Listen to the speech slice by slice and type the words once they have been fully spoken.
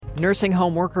Nursing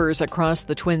home workers across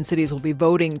the Twin Cities will be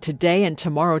voting today and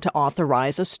tomorrow to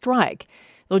authorize a strike.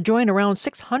 They'll join around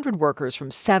 600 workers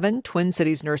from 7 Twin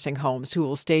Cities nursing homes who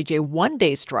will stage a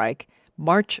one-day strike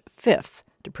March 5th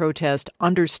to protest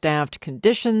understaffed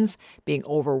conditions, being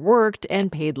overworked,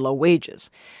 and paid low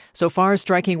wages. So far,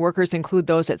 striking workers include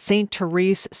those at Saint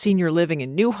Therese Senior Living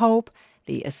in New Hope,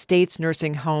 the Estates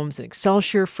nursing homes in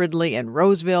Excelsior, Fridley and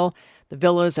Roseville, the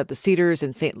villas at the Cedars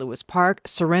in St. Louis Park,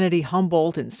 Cerenity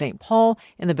Humboldt in St. Paul,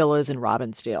 and the villas in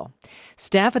Robbinsdale.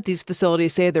 Staff at these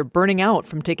facilities say they're burning out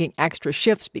from taking extra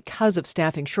shifts because of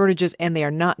staffing shortages, and they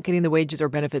are not getting the wages or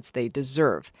benefits they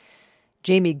deserve.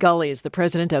 Jamie Gulley is the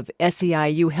president of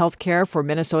SEIU Healthcare for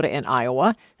Minnesota and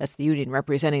Iowa. That's the union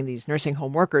representing these nursing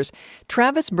home workers.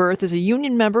 Travis Burth is a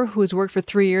union member who has worked for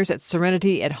 3 years at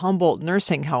Serenity at Humboldt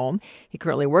Nursing Home. He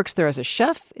currently works there as a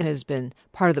chef and has been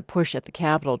part of the push at the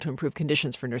Capitol to improve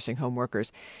conditions for nursing home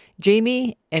workers.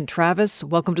 Jamie and Travis,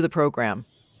 welcome to the program.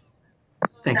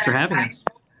 Thanks for having us.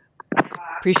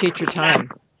 Appreciate your time.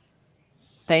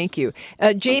 Thank you.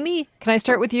 Jamie, can I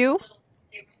start with you?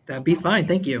 That'd be fine.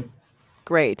 Thank you.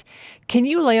 Great. Can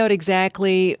you lay out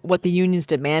exactly what the union's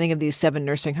demanding of these 7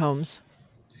 nursing homes?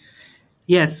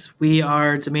 Yes, we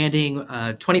are demanding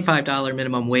a $25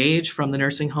 minimum wage from the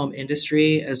nursing home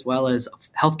industry, as well as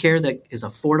health care that is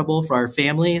affordable for our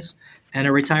families and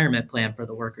a retirement plan for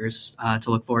the workers to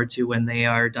look forward to when they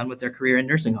are done with their career in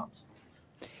nursing homes.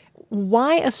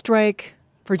 Why a strike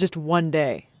for just one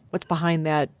day? What's behind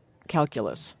that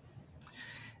calculus?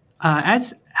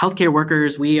 As healthcare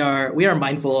workers, we are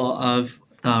mindful of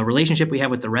the relationship we have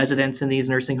with the residents in these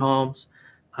nursing homes.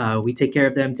 We take care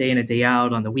of them day in and day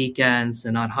out on the weekends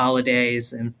and on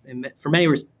holidays, and for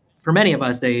many of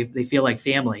us, they feel like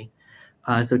family.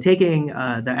 So taking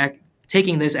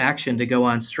this action to go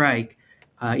on strike,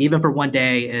 even for one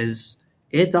day,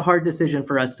 it's a hard decision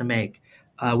for us to make.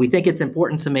 We think it's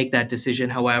important to make that decision,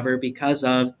 however, because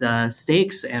of the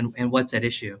stakes and what's at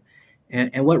issue.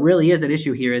 And what really is at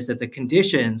issue here is that the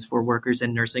conditions for workers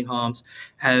in nursing homes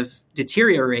have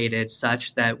deteriorated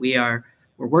such that we're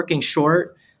working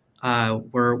short,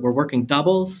 we're working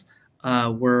doubles,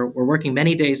 we're working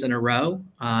many days in a row.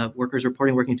 Workers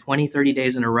reporting working 20, 30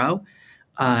 days in a row,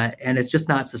 and it's just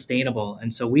not sustainable.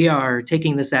 And so we are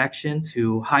taking this action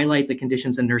to highlight the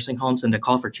conditions in nursing homes and to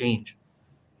call for change.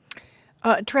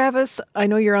 Travis, I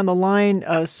know you're on the line,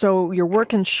 so you're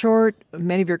working short,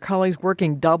 many of your colleagues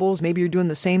working doubles. Maybe you're doing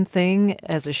the same thing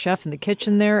as a chef in the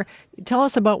kitchen there. Tell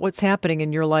us about what's happening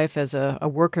in your life as a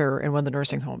worker in one of the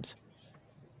nursing homes.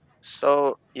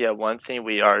 So, one thing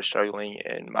we are struggling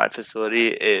in my facility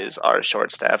is our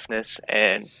short-staffedness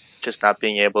and just not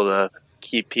being able to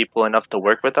keep people enough to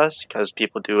work with us, because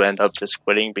people do end up just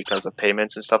quitting because of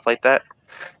payments and stuff like that.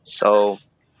 So,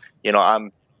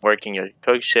 I'm working a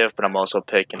cook shift, but I'm also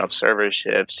picking up server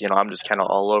shifts. I'm just kind of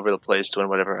all over the place doing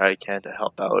whatever I can to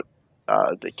help out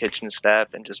the kitchen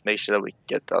staff and just make sure that we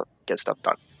get stuff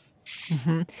done.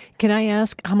 Mm-hmm. Can I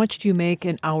ask, how much do you make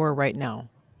an hour right now?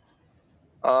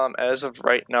 As of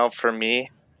right now, for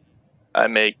me, I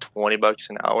make $20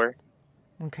 an hour.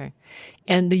 Okay.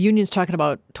 And the union's talking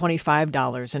about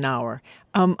 $25 an hour.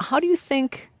 How do you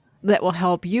think that will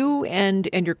help you and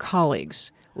your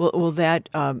colleagues? Will that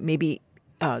maybe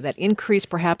that increase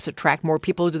perhaps attract more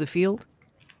people to the field?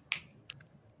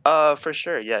 For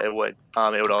sure. Yeah, it would.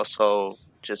 It would also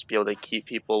just be able to keep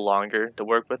people longer to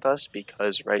work with us,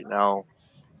 because right now,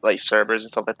 like servers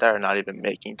and stuff like that are not even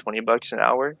making $20 an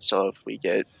hour. So if we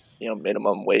get,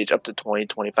 minimum wage up to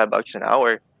 $25 an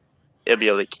hour, it'll be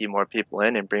able to keep more people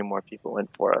in and bring more people in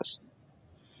for us.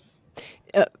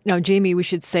 Now, Jamie, we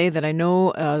should say that I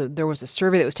know there was a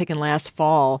survey that was taken last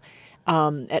fall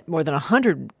at more than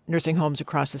 100 nursing homes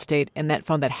across the state, and that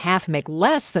found that half make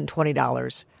less than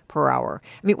 $20 per hour.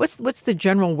 I mean, what's the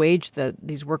general wage that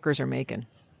these workers are making?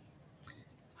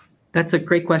 That's a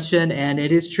great question, and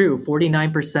it is true.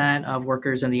 49% of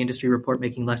workers in the industry report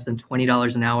making less than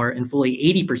 $20 an hour, and fully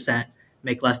 80%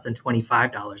 make less than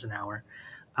 $25 an hour.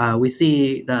 We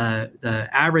see the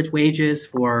average wages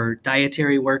for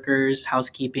dietary workers,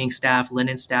 housekeeping staff,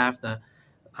 linen staff, the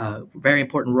very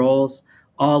important roles,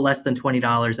 all less than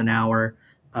 $20 an hour.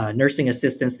 Nursing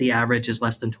assistants, the average is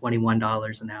less than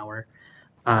 $21 an hour.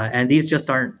 And these just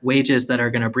aren't wages that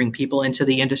are going to bring people into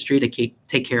the industry to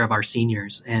take care of our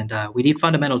seniors. And we need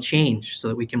fundamental change so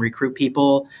that we can recruit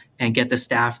people and get the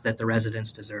staff that the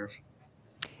residents deserve.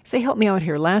 Say, help me out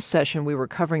here. Last session, we were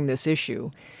covering this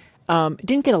issue. It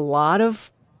didn't get a lot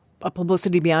of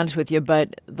publicity, to be honest with you,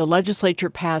 but the legislature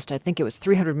passed, I think it was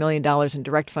 $300 million in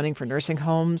direct funding for nursing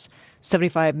homes,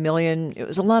 $75 million. It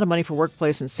was a lot of money for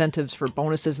workplace incentives, for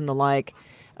bonuses and the like.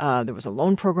 There was a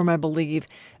loan program, I believe.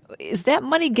 Is that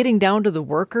money getting down to the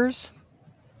workers,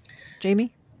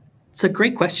 Jamie? It's a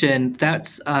great question.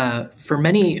 That's for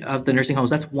many of the nursing homes,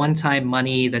 that's one-time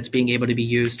money that's being able to be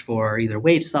used for either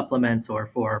wage supplements or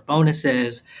for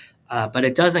bonuses, but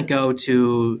it doesn't go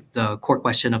to the core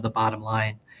question of the bottom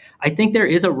line. I think there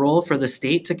is a role for the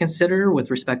state to consider with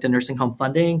respect to nursing home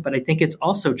funding, but I think it's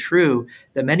also true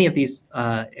that many of these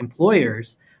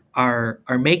employers are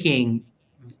making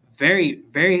very,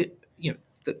 very,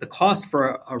 the cost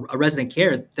for a resident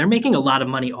care, they're making a lot of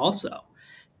money also.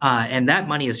 And that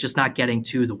money is just not getting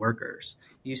to the workers.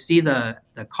 You see the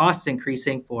costs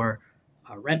increasing for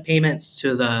rent payments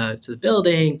to the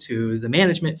building, to the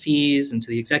management fees, and to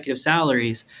the executive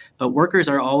salaries, but workers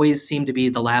are always seem to be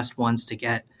the last ones to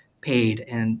get paid.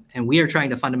 And we are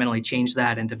trying to fundamentally change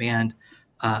that and demand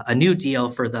a new deal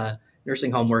for the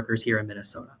nursing home workers here in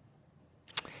Minnesota.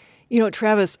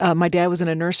 Travis, my dad was in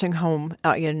a nursing home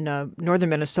in northern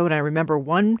Minnesota. I remember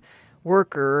one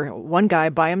guy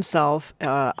by himself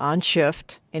on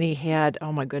shift, and he had,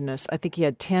 oh my goodness, I think he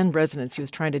had 10 residents he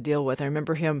was trying to deal with. I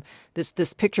remember him,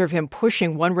 this picture of him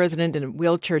pushing one resident in a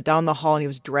wheelchair down the hall, and he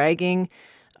was dragging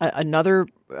another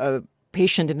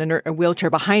patient in a wheelchair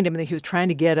behind him, and he was trying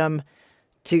to get him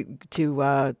to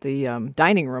the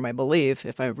dining room, I believe,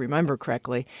 if I remember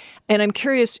correctly. And I'm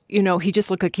curious, he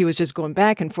just looked like he was just going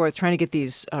back and forth trying to get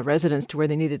these residents to where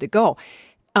they needed to go.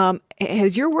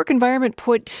 Has your work environment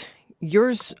put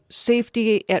your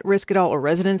safety at risk at all, or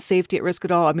residents' safety at risk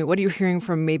at all? I mean, what are you hearing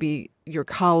from maybe your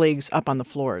colleagues up on the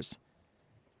floors?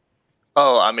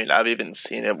 Oh, I mean, I've even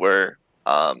seen it where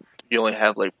you only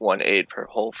have like one aide per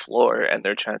whole floor, and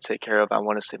they're trying to take care of, I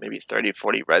want to say, maybe 30,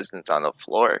 40 residents on the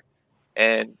floor.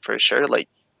 And for sure, like,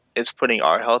 it's putting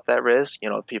our health at risk.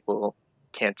 People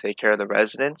can't take care of the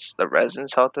residents. The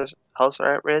residents' health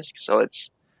are at risk. So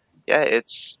it's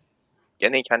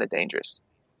getting kind of dangerous.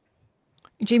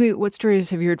 Jamie, what stories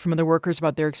have you heard from other workers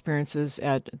about their experiences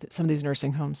at some of these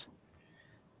nursing homes?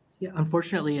 Yeah,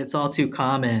 unfortunately, it's all too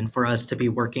common for us to be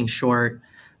working short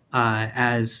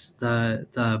as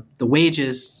the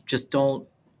wages just don't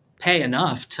pay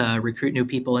enough to recruit new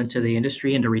people into the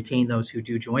industry and to retain those who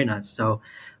do join us. So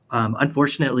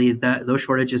unfortunately, those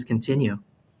shortages continue.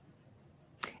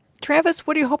 Travis,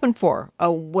 what are you hoping for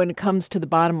when it comes to the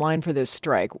bottom line for this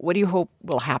strike? What do you hope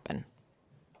will happen?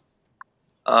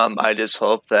 I just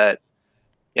hope that,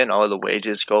 the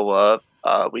wages go up,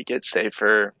 we get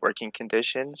safer working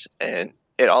conditions, and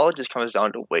it all just comes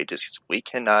down to wages. We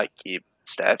cannot keep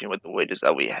staffing with the wages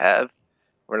that we have.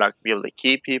 We're not going to be able to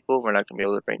keep people. We're not going to be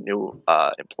able to bring new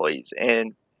employees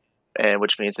in, and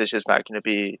which means it's just not going to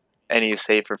be any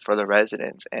safer for the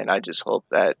residents. And I just hope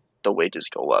that the wages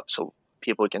go up so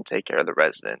people can take care of the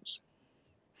residents.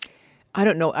 I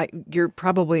don't know. You're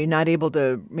probably not able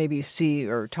to maybe see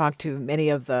or talk to many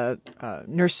of the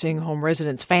nursing home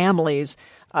residents' families.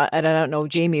 And I don't know,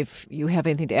 Jamie, if you have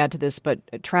anything to add to this, but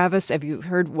Travis, have you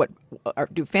heard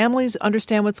do families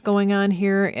understand what's going on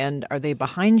here? And are they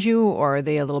behind you, or are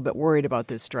they a little bit worried about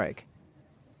this strike?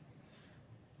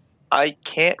 I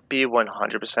can't be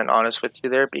 100% honest with you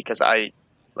there because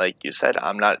like you said,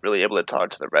 I'm not really able to talk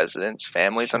to the residents'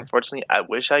 families, Sure. Unfortunately. I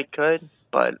wish I could,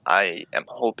 but I am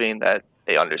hoping that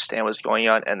they understand what's going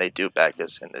on and they do back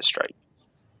us in this strike.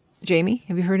 Jamie,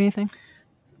 have you heard anything?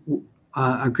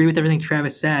 Agree with everything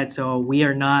Travis said. So we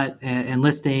are not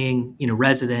enlisting,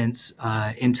 residents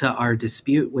into our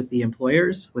dispute with the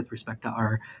employers with respect to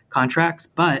our contracts,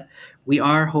 but we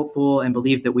are hopeful and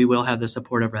believe that we will have the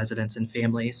support of residents and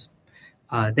families.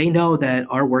 They know that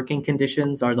our working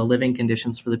conditions are the living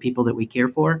conditions for the people that we care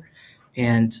for.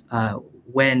 And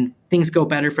when things go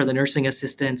better for the nursing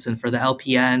assistants and for the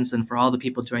LPNs and for all the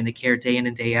people doing the care day in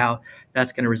and day out,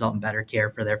 that's going to result in better care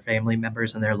for their family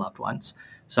members and their loved ones.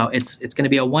 So it's going to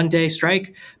be a one-day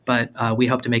strike, but we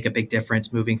hope to make a big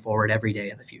difference moving forward every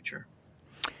day in the future.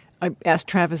 I asked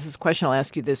Travis this question. I'll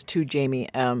ask you this too, Jamie.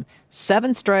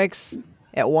 7 strikes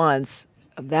at once.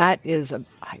 Is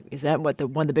that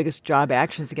one of the biggest job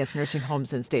actions against nursing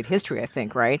homes in state history, I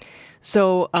think, right?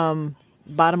 So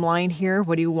bottom line here,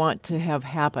 what do you want to have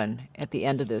happen at the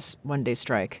end of this one-day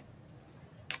strike?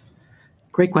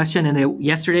 Great question. And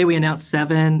yesterday we announced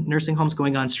 7 nursing homes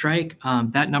going on strike.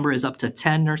 That number is up to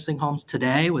 10 nursing homes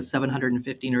today, with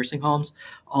 750 nursing homes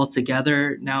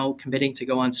altogether now committing to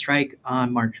go on strike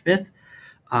on March 5th.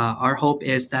 Our hope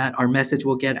is that our message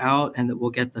will get out and that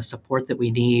we'll get the support that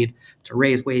we need to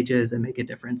raise wages and make a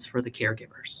difference for the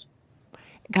caregivers.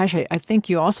 Gosh, I think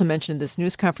you also mentioned this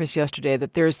news conference yesterday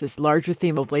that there's this larger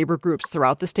theme of labor groups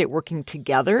throughout the state working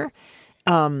together.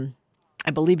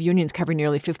 I believe unions covering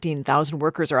nearly 15,000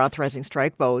 workers are authorizing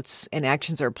strike votes, and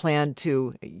actions are planned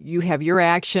to. You have your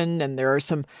action, and there are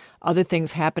some other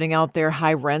things happening out there,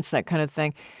 high rents, that kind of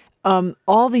thing.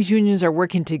 All these unions are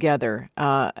working together.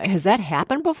 Has that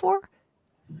happened before?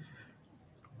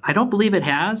 I don't believe it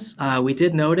has. We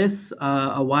did notice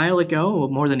a while ago,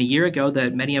 more than a year ago,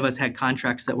 that many of us had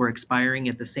contracts that were expiring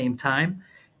at the same time.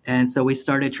 And so we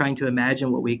started trying to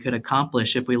imagine what we could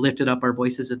accomplish if we lifted up our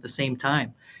voices at the same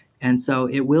time. And so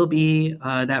it will be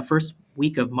that first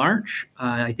week of March.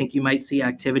 I think you might see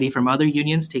activity from other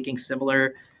unions making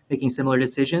similar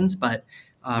decisions. But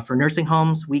for nursing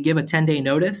homes, we give a 10-day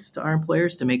notice to our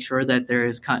employers to make sure that there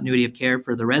is continuity of care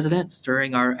for the residents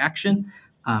during our action.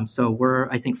 So we're,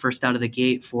 I think, first out of the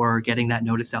gate for getting that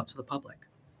notice out to the public.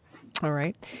 All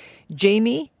right.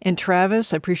 Jamie and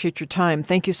Travis, I appreciate your time.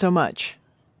 Thank you so much.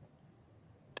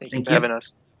 Thank you for having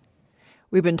us.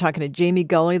 We've been talking to Jamie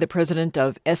Gulley, the president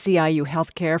of SEIU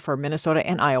Healthcare for Minnesota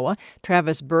and Iowa.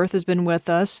 Travis Burth has been with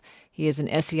us. He is an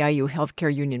SEIU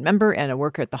Healthcare Union member and a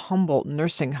worker at the Humboldt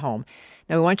Nursing Home.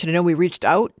 Now, we want you to know we reached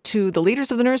out to the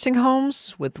leaders of the nursing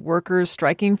homes with workers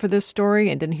striking for this story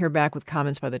and didn't hear back with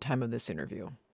comments by the time of this interview.